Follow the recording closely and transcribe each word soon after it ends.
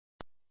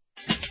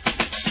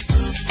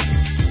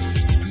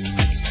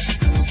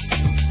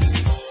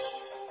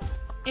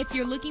If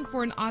you're looking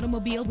for an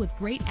automobile with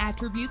great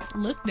attributes,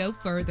 look no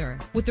further.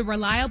 With a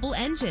reliable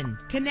engine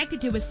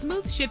connected to a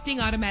smooth shifting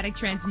automatic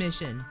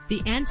transmission,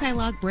 the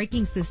anti-lock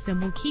braking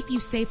system will keep you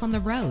safe on the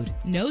road.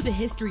 Know the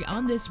history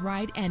on this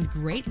ride and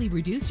greatly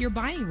reduce your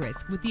buying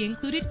risk with the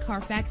included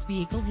Carfax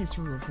Vehicle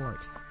History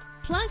Report.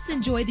 Plus,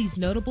 enjoy these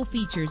notable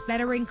features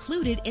that are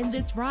included in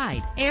this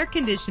ride: air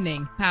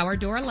conditioning, power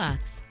door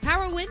locks,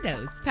 power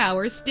windows,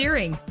 power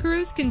steering,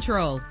 cruise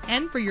control.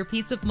 And for your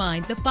peace of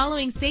mind, the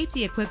following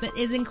safety equipment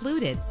is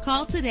included.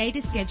 Call today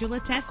to schedule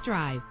a test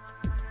drive.